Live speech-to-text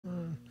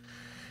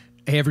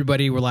Hey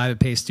everybody, we're live at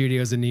Paste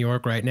Studios in New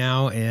York right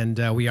now,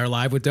 and we are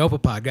live with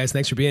Dopapod. Guys,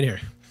 thanks for being here.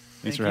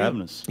 Thanks for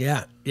having us.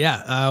 Yeah.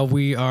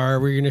 We're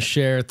going to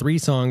share 3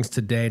 songs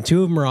today, and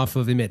 2 of them are off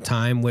of Emit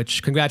Time,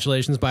 which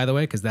congratulations, by the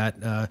way, because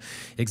that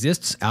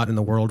exists out in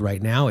the world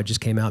right now. It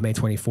just came out May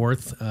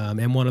 24th,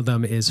 and one of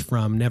them is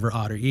from Never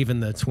Odd or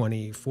Even, the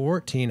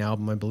 2014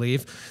 album, I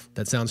believe.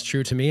 That sounds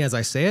true to me as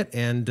I say it.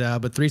 And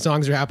but 3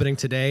 songs are happening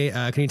today.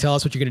 Can you tell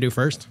us what you're going to do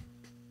first?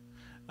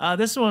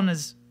 This one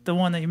is the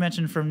one that you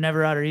mentioned from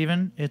Never Odd or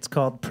Even. It's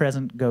called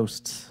Present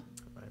Ghosts.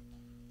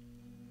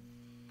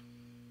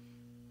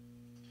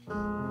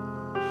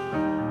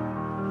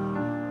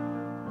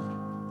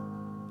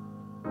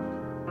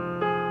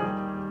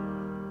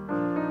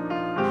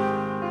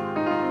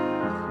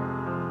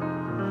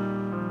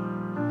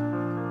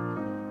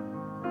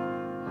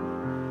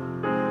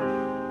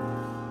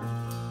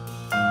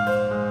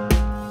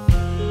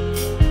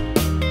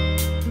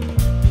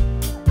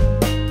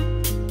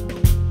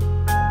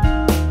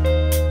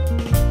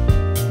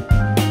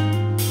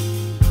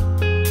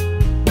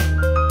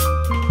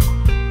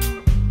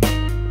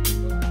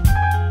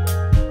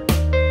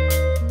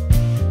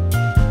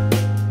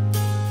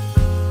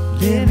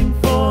 Living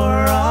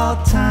for all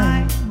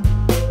time.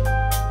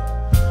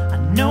 I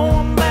know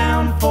I'm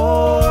bound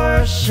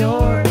for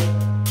sure.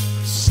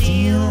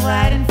 Steel,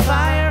 light, and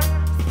fire,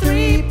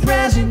 3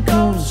 present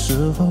ghosts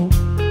of hope.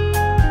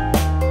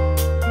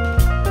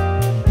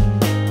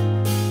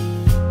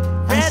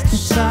 As the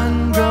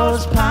sun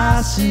grows,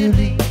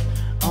 possibly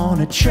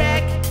on a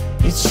trek,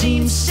 it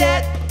seems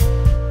set.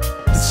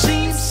 It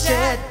seems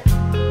set.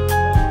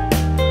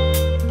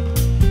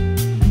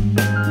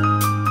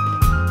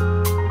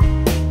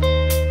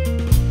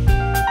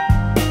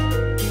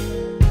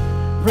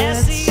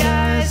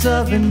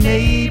 Of a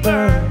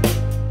neighbor,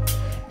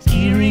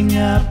 gearing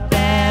up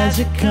as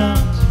it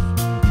comes.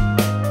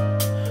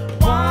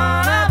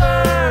 One of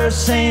her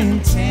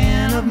saying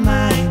 10 of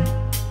mine.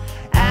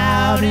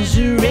 Out is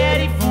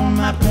ready for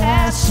my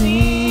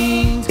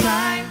passing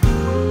time.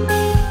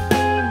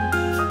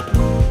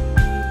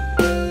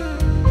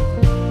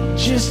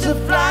 Just a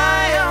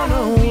fly on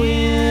a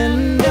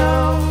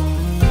window.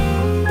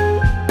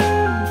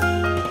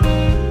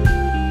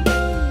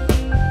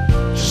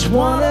 Just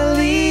wanna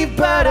leave,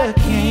 but I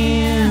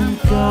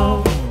can't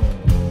go.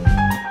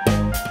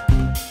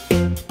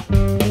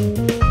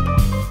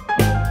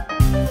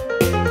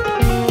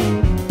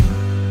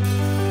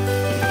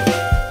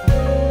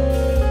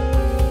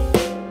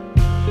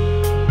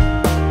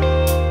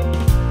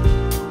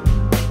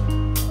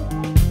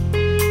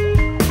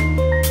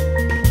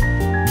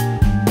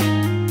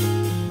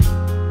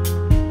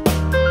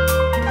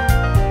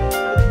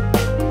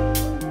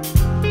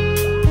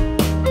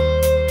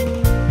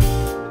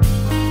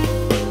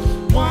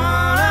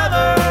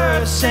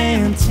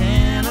 Saying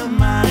 10 of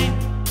mine.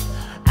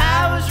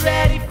 I was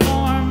ready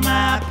for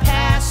my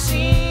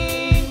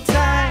passing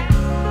time.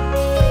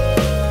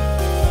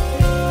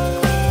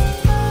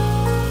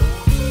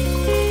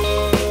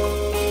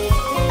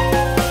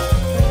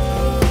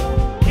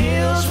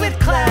 Hills with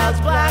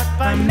clouds blocked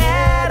by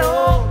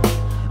metal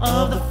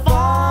of the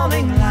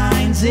falling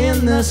lines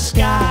in the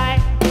sky.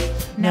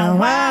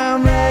 Now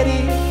I'm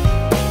ready.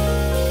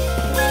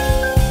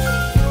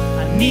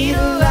 I need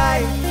a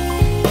light.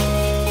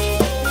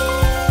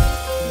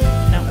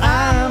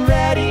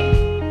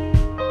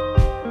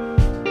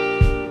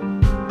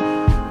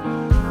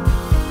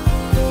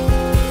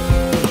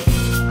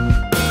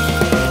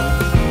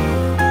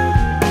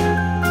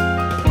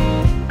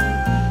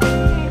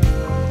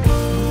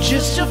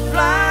 Just a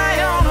fly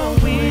on a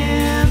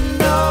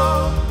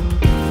window.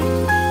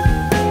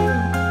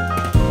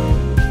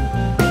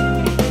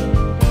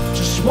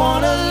 Just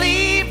wanna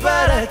leave,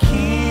 but I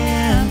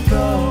can't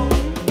go.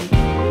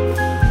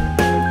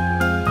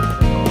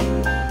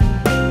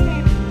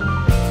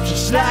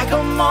 Just like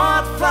a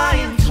moth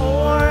flying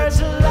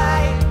towards a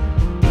light.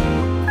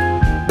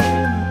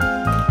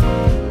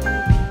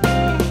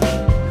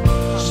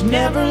 Just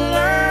never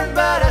learned,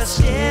 but I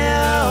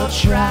still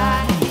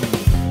try.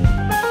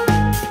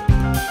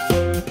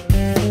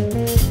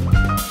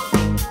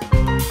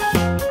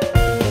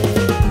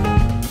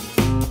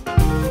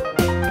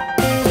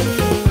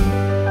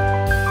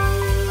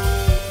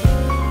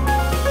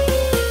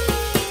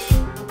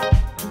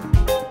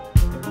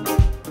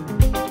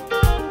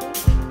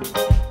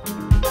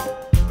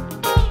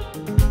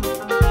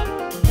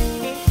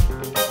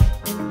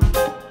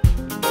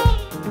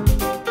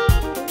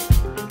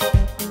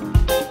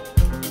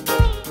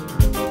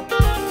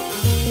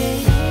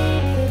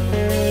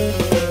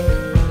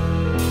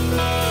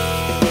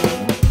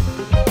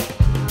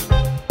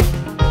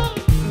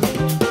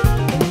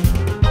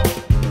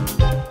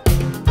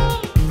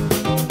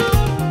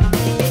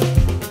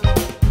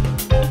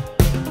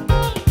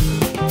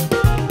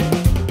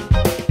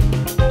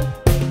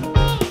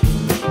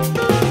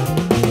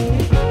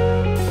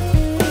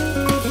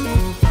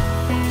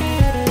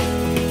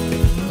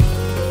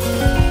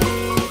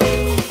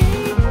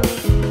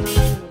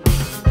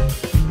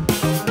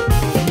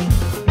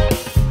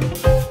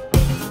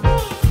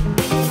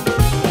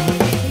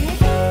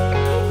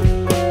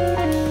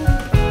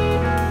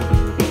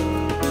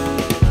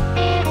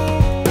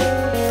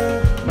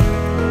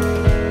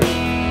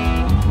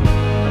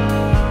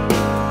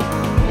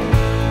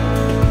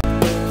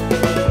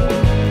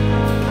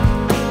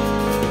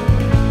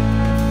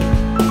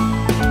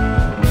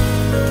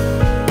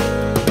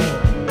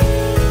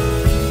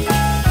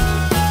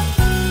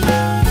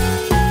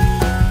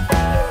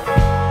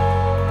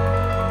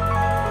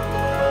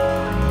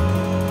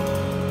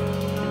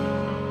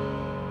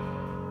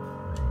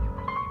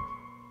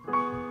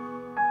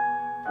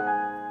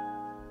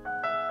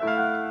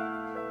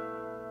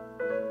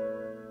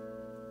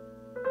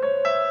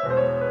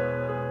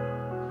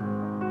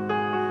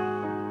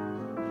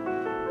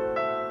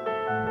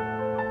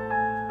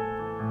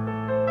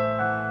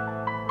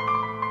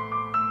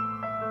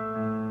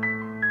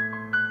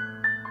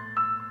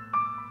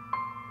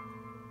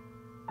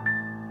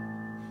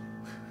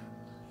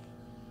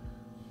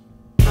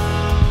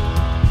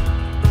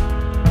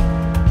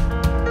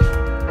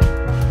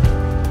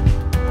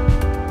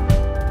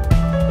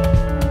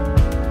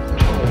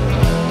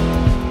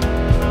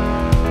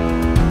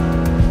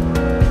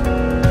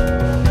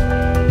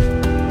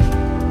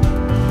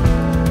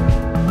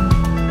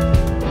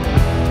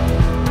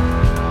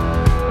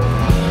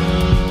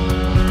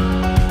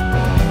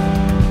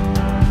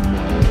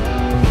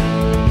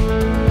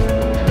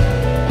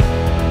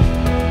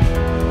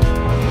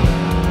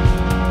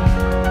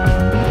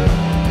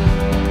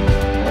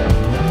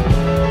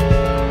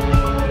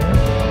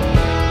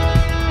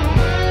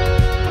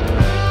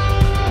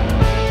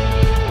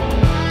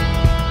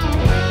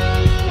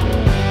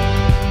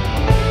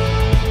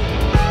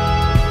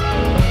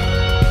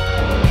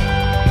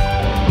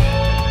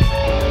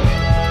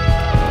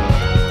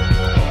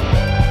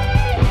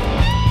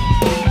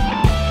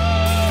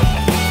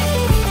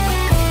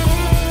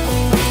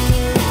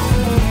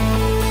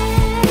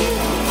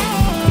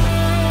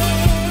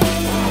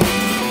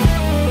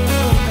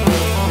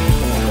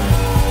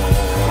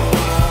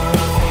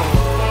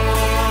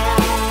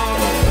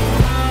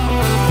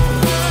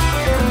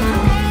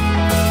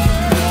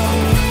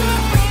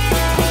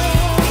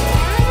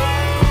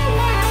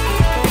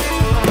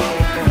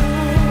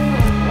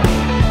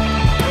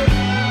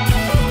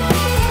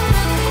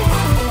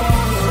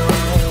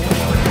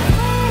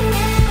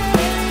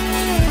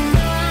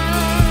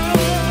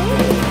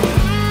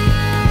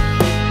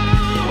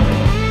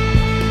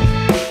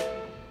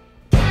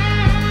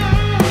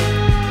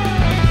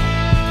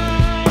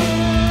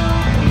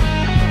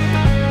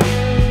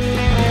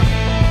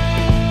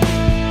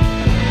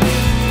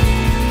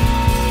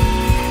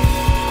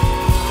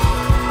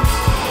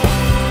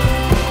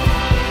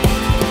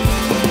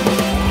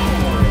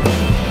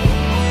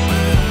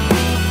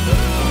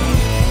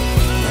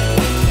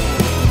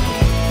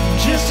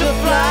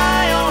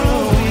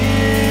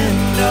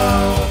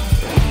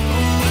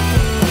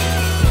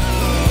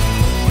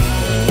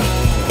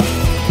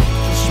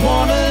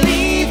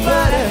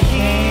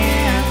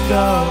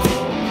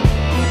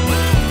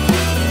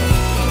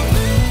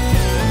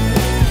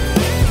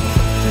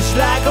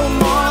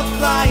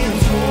 flying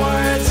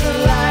towards the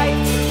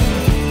light.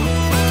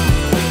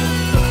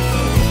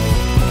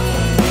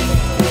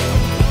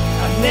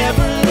 I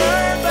never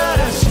learned, but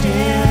I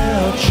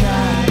still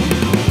try.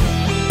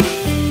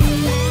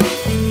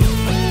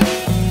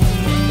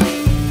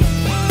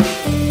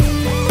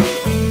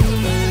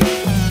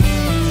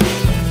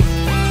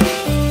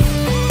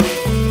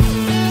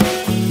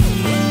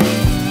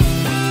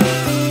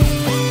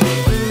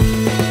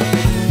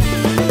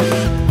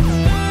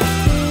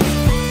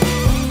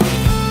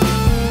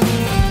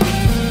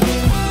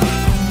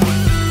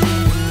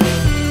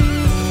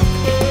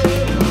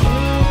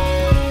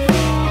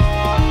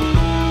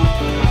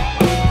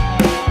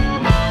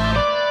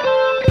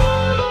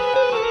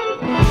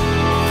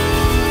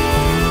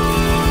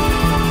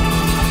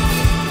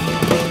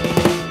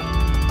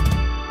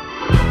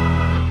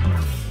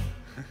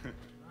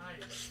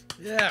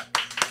 Yeah.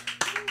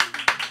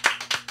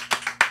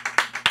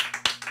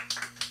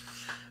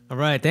 All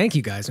right, thank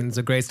you guys. And it's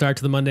a great start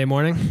to the Monday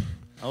morning.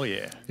 Oh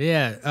yeah.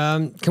 Yeah.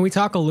 Can we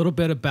talk a little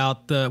bit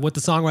about what the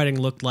songwriting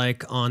looked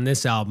like on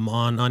this album,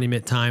 on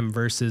Emit Time,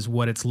 versus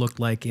what it's looked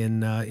like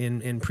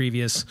in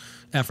previous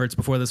efforts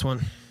before this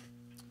one?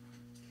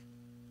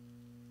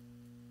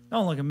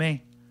 Don't look at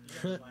me.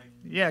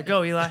 Yeah,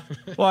 go, Eli.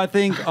 Well, I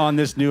think on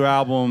this new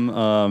album,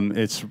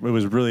 it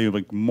was really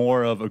like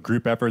more of a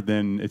group effort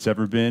than it's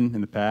ever been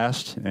in the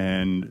past,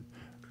 and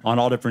on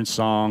all different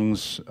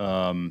songs,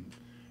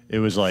 it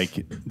was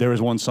like there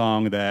was one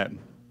song that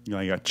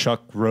like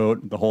Chuck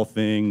wrote the whole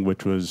thing,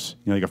 which was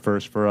like a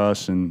first for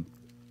us, and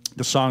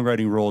the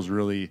songwriting roles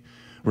really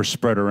were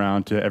spread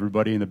around to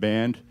everybody in the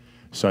band.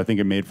 So I think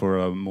it made for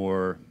a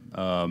more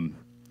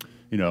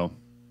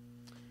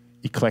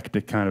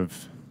eclectic kind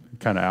of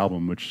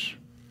album, which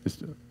is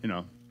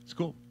it's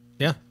cool.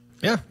 Yeah,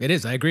 it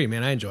is. I agree,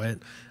 man. I enjoy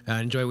it. I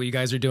enjoy what you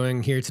guys are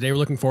doing here today. We're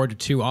looking forward to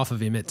 2 off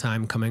of Emit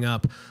Time coming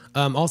up.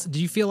 Also,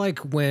 do you feel like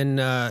when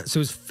so it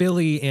was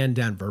Philly and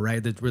Denver,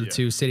 right? Were the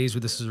 2 cities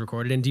where this was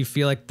recorded, and do you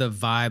feel like the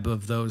vibe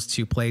of those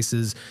 2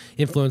 places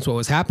influenced what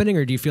was happening,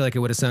 or do you feel like it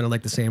would have sounded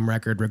like the same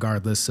record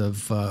regardless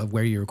of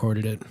where you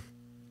recorded it?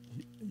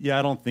 Yeah,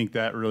 I don't think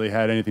that really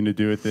had anything to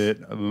do with it.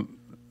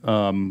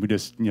 We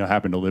just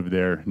happen to live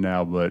there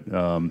now, but.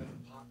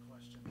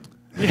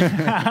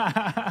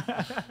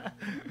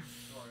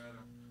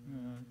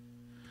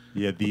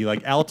 Yeah,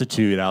 the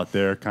altitude out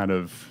there kind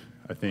of,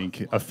 I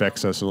think,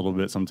 affects us a little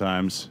bit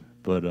sometimes.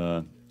 But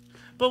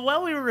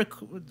while we were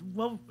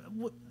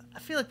I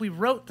feel like we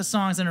wrote the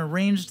songs and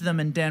arranged them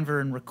in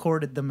Denver and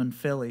recorded them in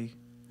Philly.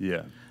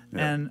 Yeah.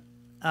 And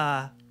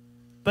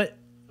but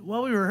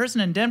while we were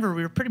rehearsing in Denver,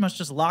 we were pretty much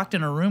just locked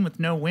in a room with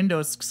no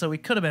windows, so we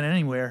could have been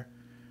anywhere.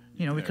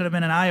 We could have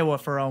been in Iowa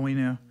for all we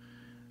knew.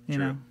 You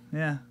know,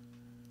 yeah.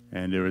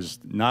 And there was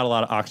not a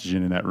lot of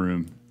oxygen in that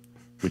room,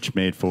 which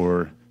made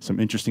for some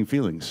interesting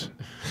feelings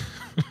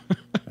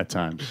at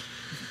times.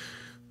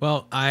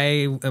 Well,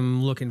 I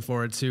am looking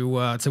forward to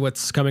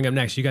what's coming up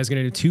next. You guys are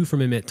going to do 2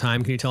 from Emit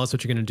Time. Can you tell us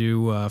what you're going to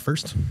do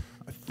first?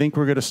 I think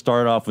we're going to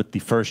start off with the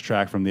first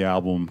track from the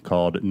album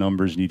called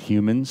Numbers Need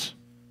Humans.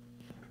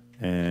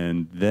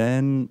 And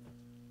then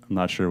I'm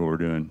not sure what we're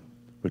doing,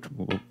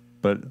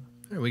 but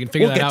we can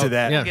figure that out. We'll get to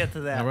that. Yeah. We'll get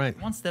to that. All right.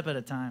 One step at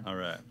a time. All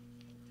right.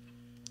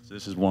 So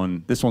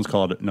this one's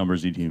called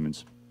Numbers Need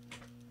Humans.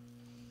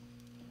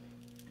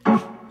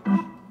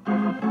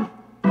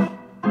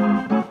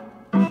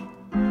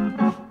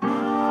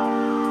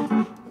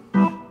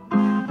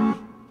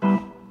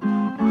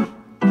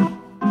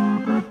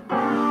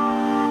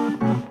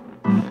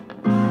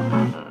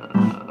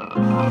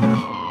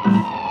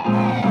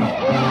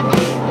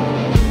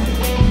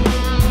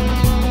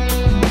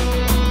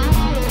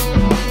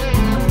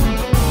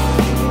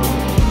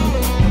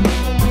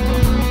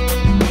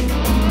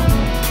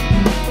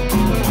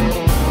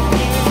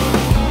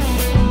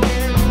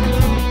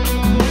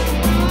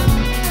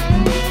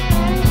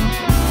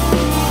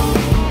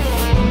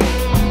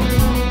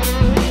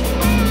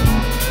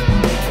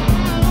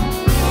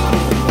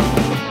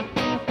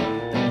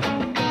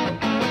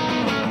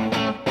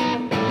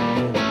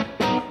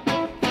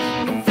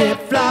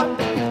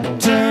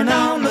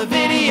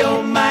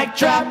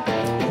 Drop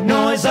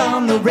noise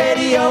on the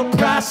radio,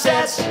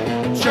 process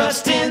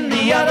trust in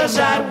the other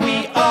side.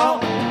 We all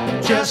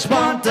just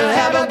want to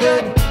have a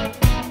good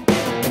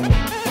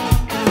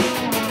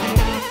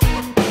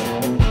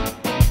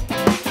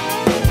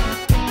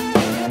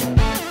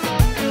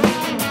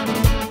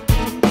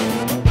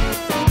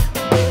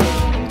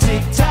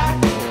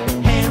tick-tock,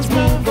 hands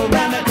move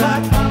around the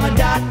clock on the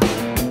dot.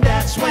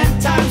 That's when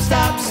time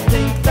stops.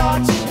 Think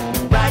thoughts,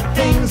 right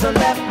things are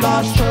left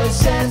lost.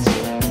 Choices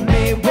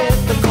made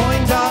with the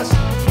coin toss.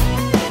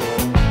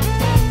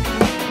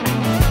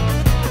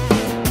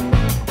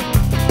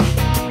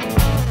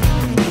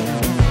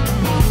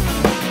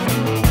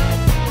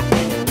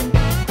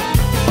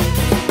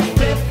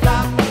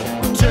 Flip-flop,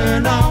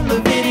 turn on the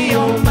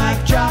video,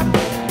 mic drop,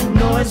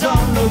 noise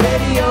on the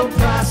radio,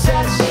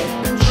 process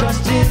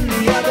trust in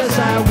the other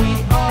side. We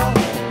all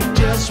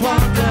just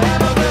want to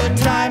have a good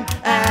time.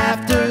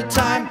 After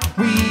time,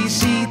 we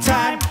see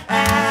time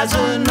as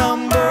a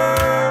number.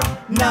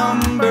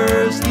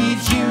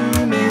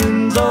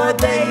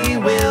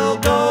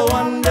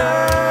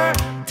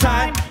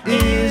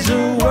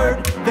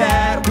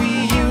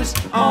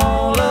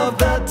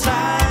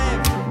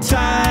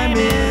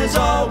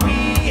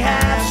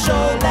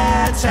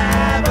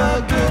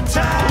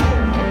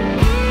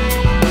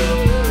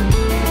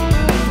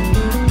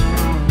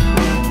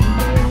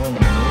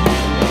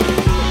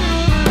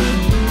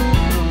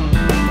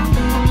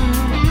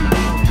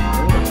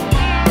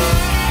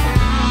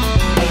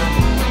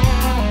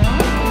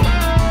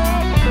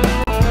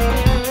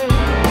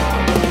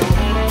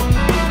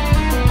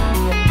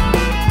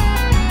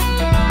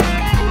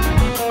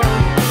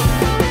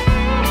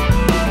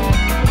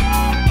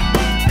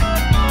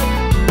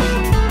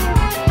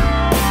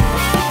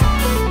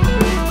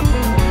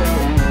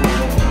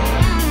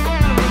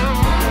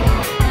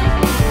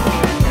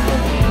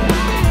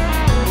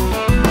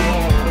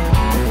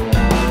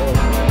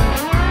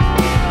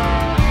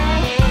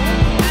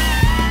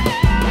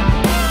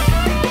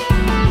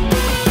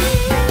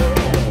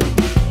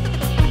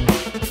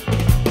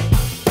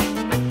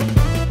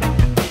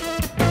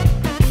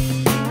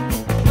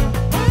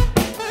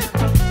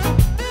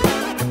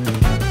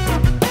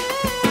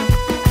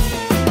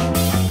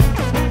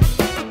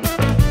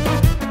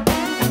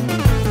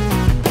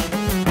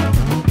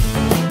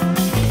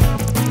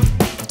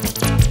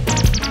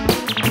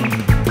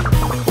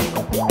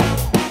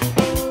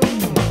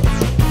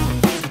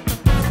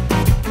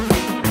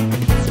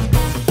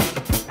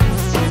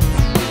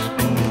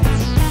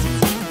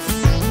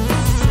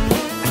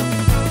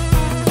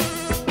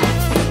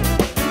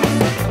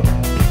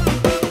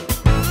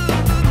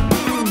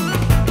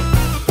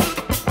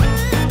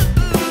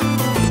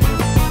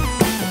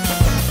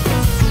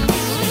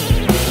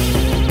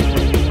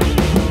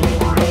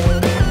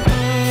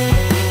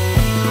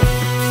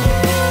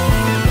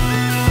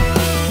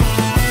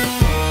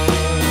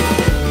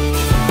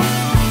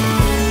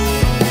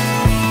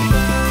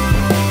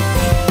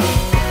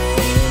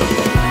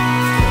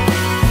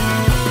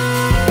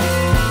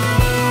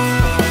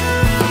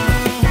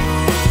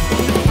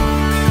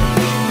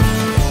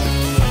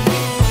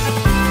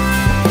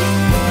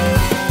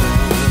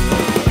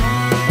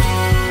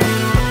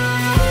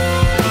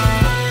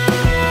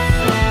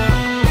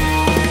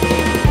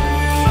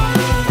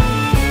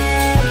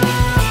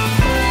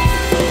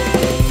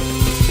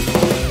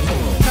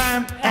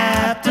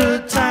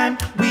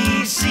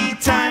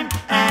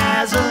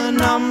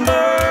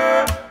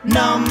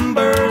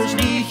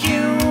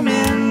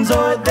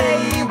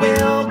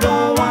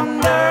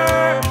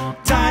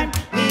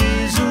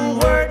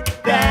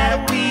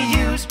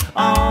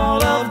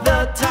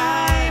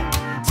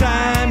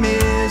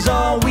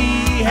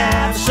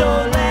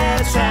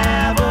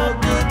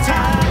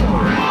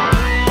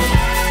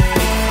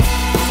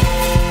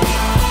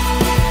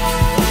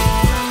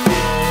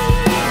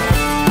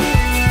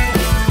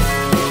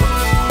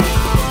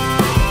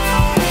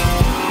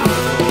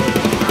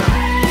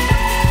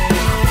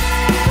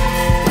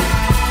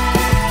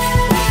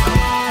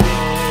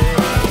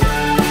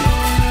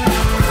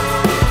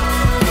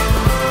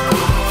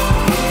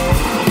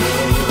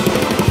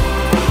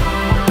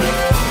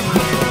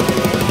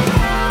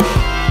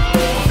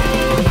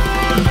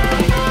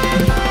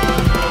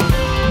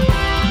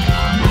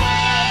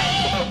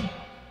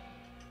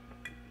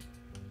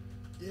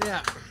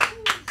 Yeah.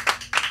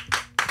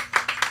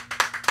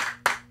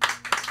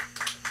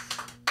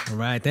 All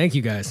right, thank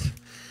you guys.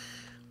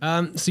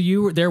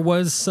 So there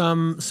was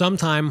some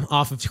time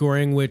off of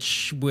touring,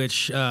 which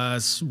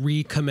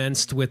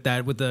recommenced with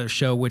the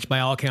show, which by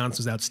all accounts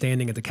was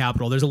outstanding at the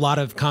Capitol. There's a lot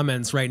of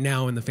comments right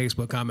now in the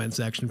Facebook comment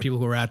section. People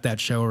who were at that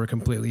show are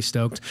completely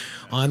stoked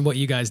on what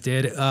you guys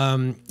did.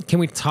 Can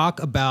we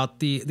talk about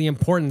the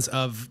importance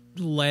of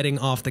letting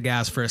off the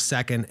gas for a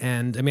second?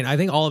 And I mean, I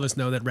think all of us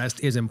know that rest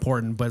is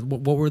important, but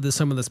what were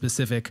some of the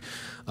specific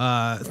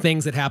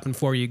things that happened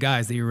for you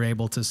guys that you were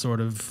able to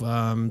sort of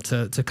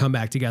to come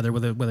back together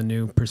with a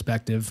new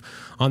perspective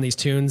on these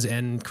tunes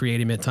and create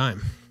Emit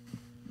Time?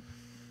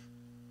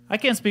 I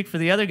can't speak for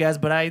the other guys,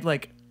 but I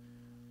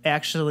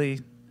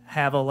actually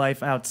have a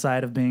life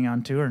outside of being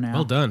on tour now.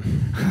 Well done.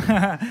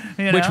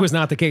 You Which know? was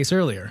not the case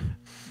earlier,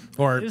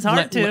 or It was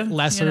hard to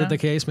lesser the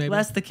case, maybe.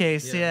 Less the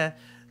case, yeah.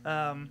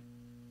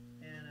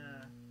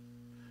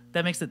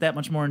 That makes it that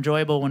much more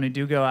enjoyable when we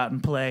do go out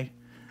and play,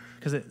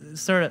 because it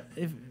sort of,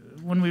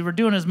 when we were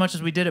doing as much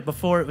as we did it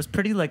before, it was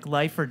pretty like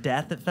life or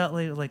death. It felt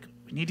like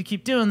we need to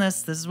keep doing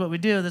this. This is what we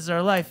do. This is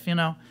our life, you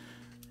know.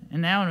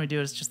 And now when we do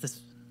it, it's just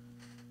this,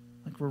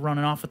 like we're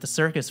running off with the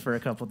circus for a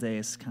couple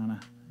days, kind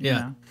of. Yeah.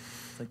 Know?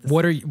 Like this.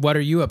 What are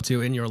you up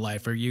to in your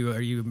life? Are you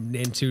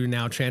into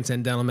now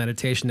transcendental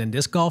meditation and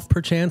disc golf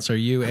perchance? Are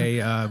you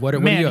a what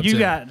are you up to? You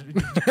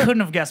couldn't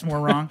have guessed more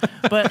wrong.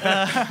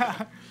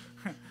 But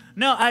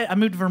no, I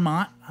moved to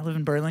Vermont. I live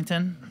in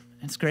Burlington.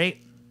 It's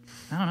great.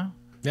 I don't know.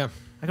 Yeah.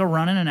 I go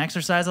running and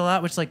exercise a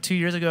lot, which like 2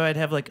 years ago I'd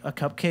have like a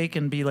cupcake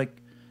and be like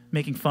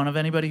making fun of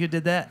anybody who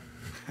did that.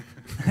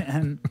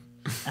 and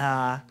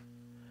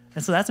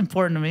so that's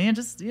important to me, and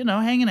just, you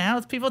know, hanging out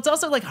with people. It's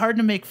also like hard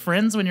to make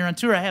friends when you're on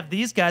tour. I have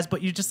these guys,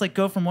 but you just like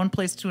go from one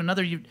place to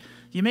another. You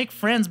make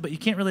friends, but you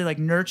can't really like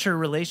nurture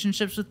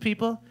relationships with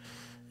people.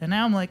 And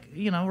now I'm like,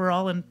 you know, we're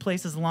all in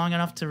places long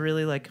enough to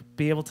really like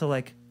be able to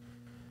like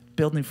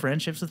build new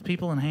friendships with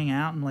people and hang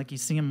out, and like you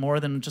see them more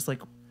than just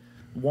like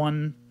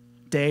one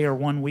day or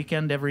one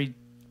weekend every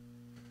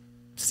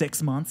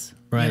 6 months.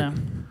 Right. You know?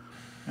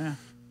 Yeah.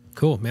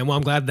 Cool, man. Well,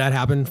 I'm glad that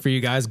happened for you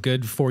guys.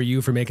 Good for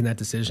you for making that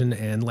decision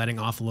and letting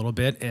off a little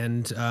bit.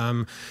 And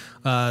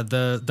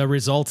the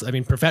results, I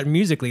mean,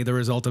 musically, the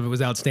result of it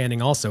was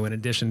outstanding also, in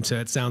addition to,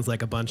 it sounds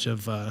like, a bunch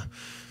of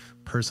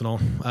personal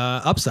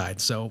upside.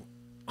 So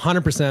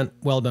 100%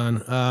 well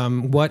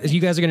done. What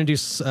you guys are going to do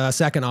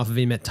second off of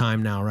Emit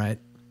Time now, right?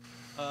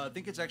 I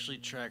think it's actually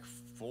track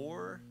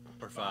 4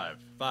 or 5.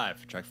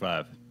 5. Track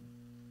 5.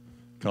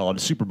 Called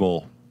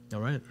Superbowl. All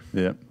right.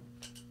 Yep.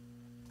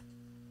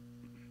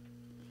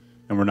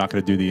 And we're not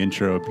going to do the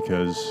intro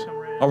because...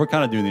 Oh, we're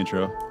kind of doing the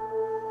intro.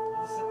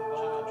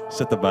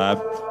 Set the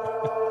vibe.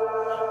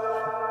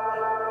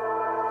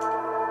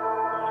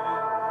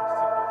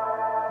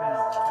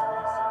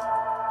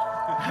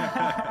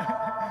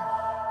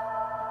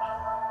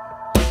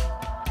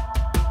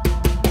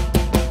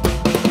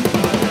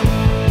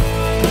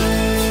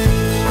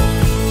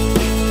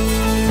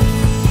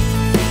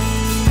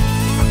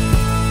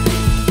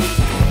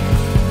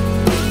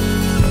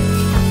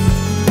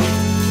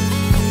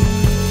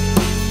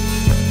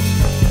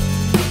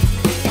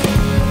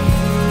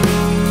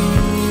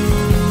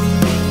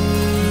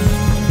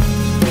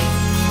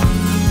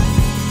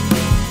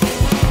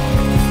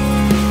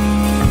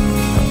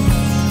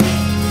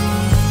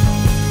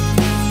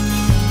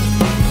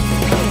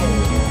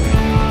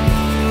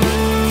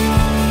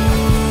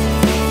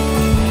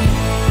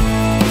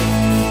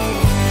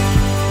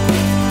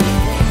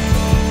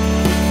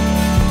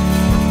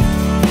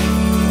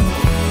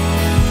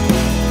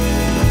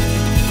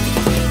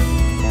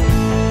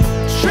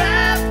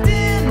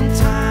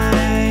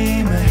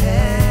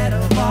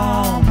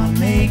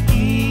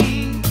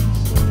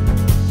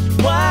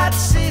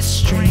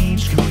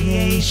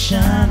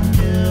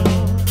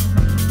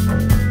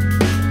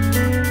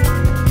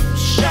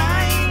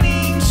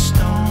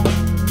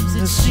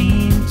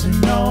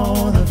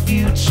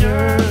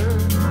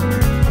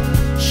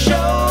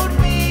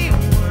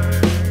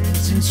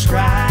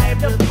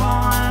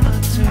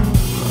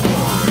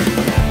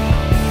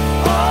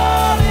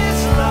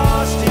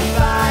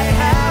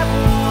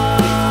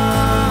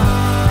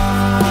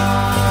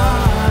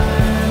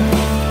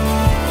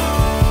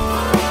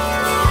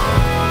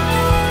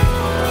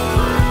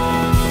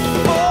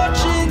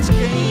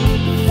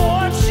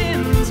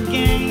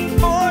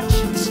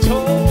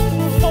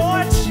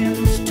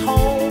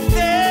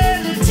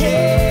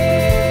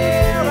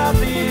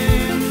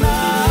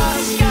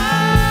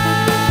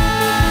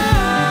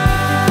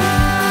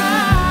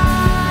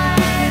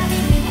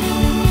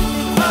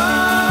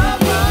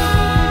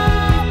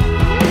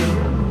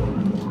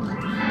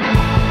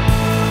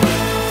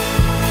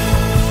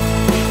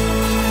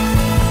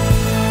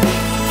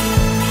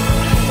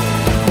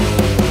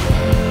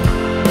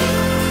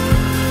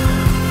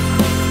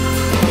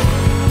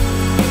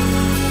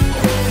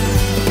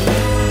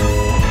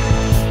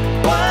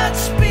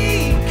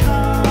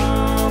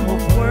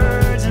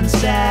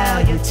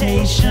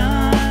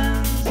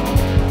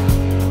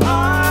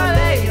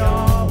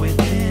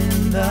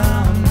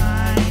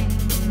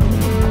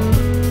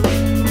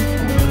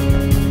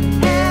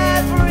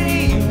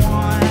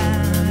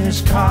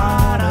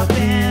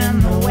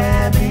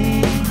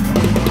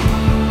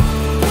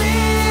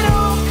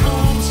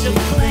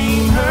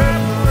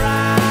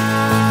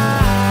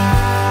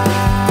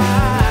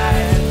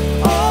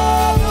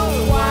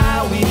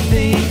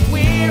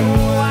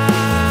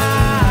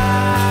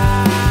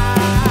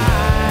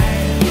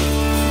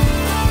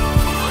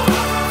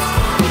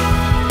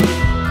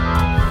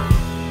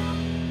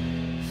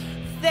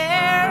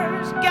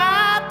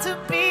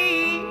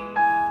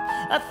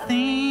 a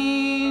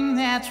thing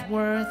that's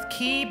worth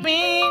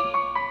keeping?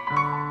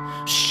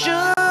 Should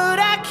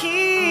I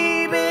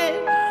keep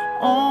it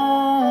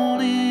all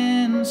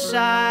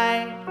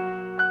inside?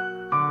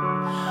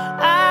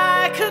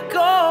 I could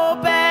go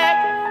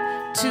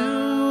back to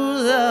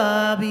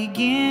the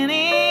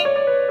beginning,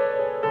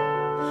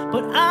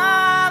 but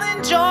I'll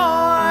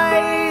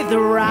enjoy the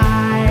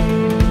ride.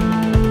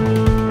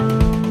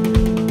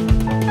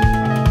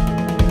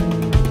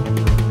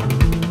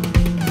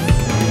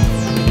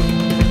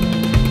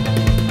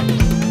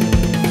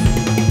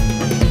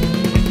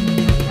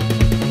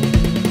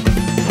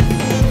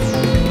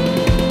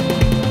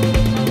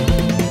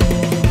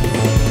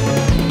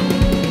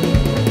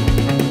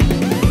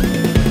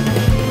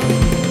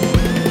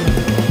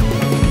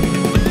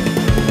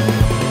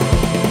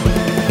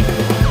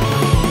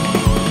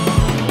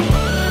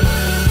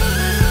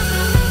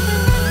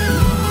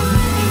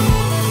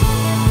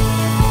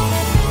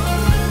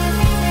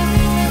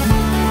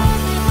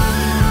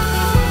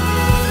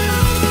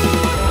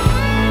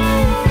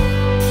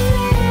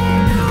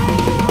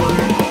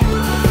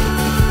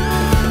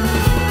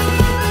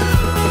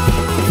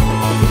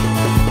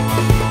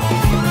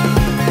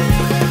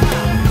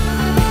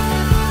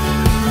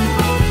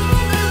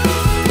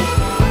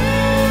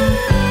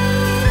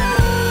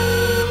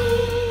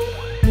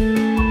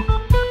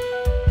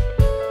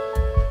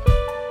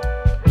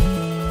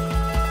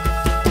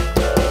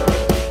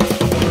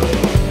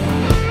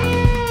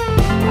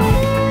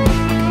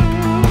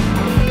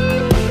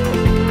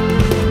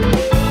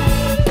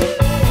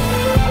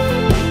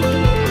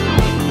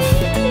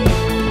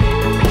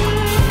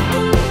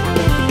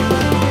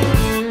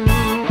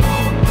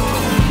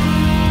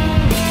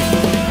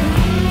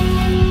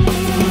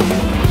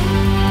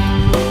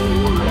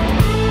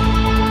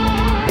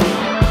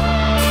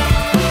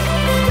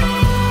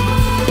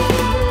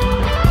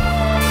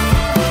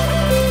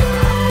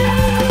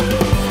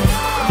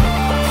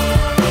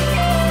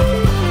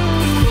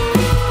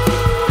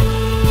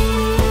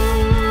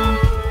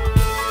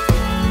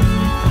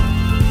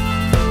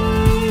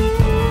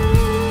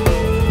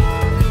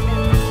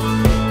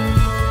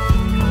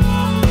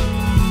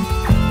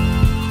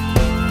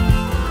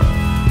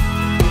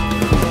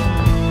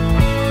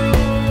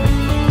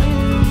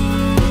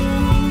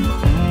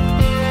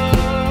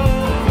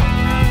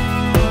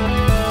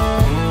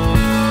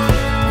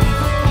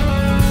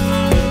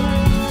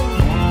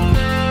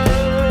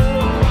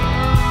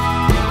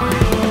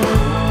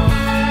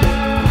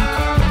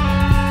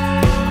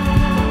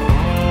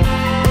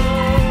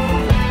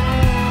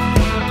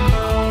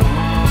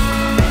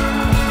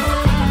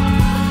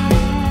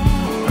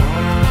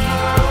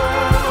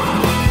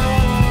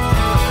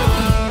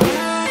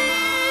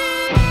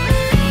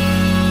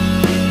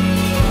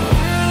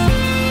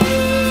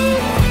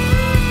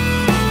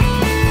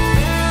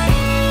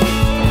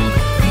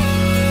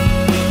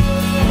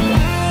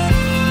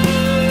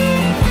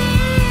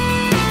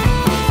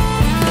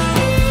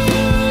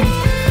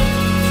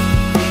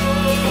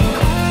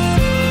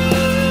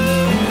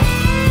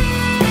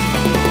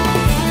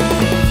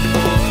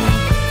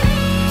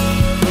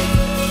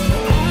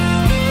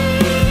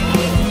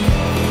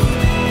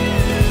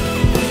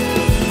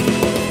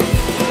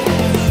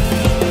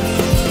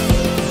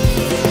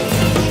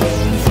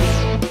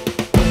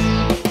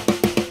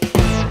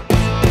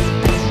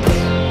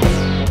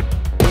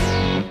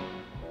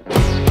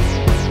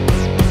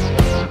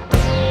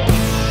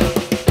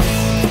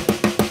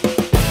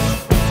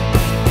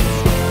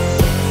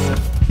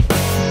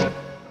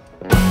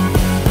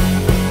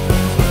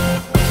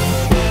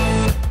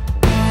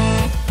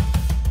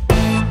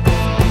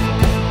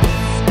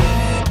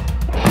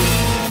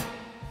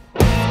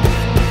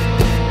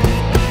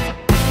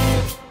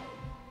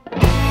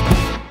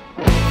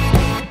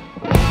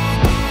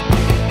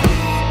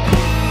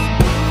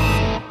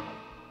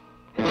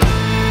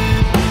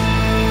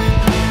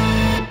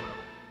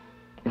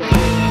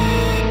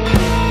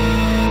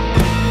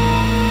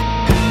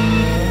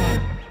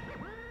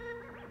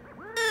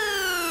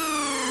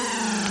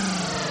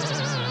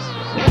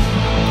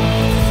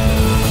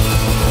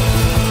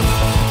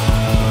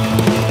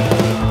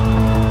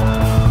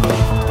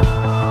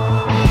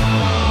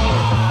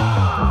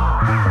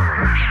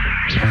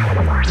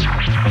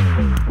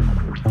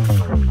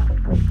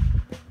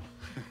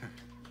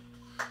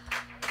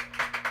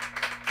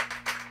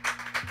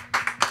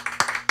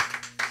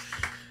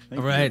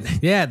 All right.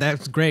 Yeah,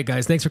 that's great,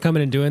 guys. Thanks for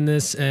coming and doing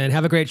this. And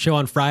have a great show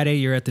on Friday.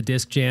 You're at the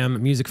Disc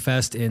Jam Music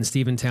Fest in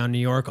Stephentown, New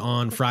York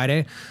on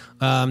Friday.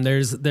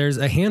 There's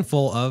a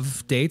handful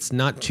of dates,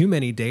 not too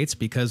many dates,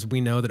 because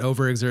we know that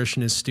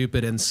overexertion is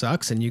stupid and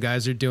sucks, and you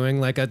guys are doing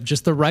like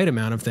just the right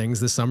amount of things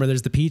this summer.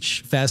 There's the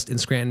Peach Fest in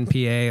Scranton,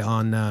 PA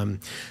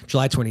on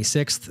July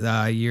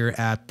 26th. You're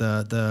at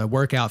the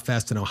Workout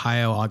Fest in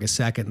Ohio, August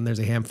 2nd, and there's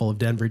a handful of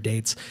Denver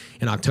dates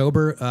in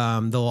October.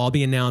 They'll all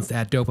be announced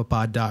at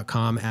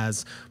dopapod.com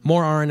as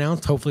more are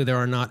announced. Hopefully there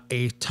are not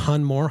a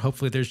ton more.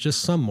 Hopefully there's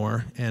just some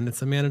more, and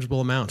it's a manageable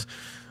amount.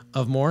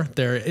 of more.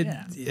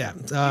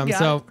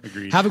 So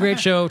Agreed. have a great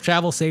show.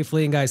 Travel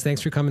safely. And guys,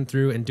 thanks for coming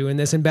through and doing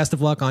this. And best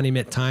of luck on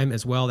Emit Time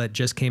as well. That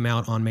just came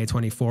out on May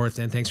 24th.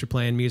 And thanks for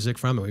playing music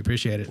from it. We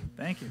appreciate it.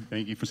 Thank you.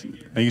 Thank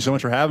you so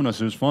much for having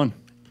us. It was fun.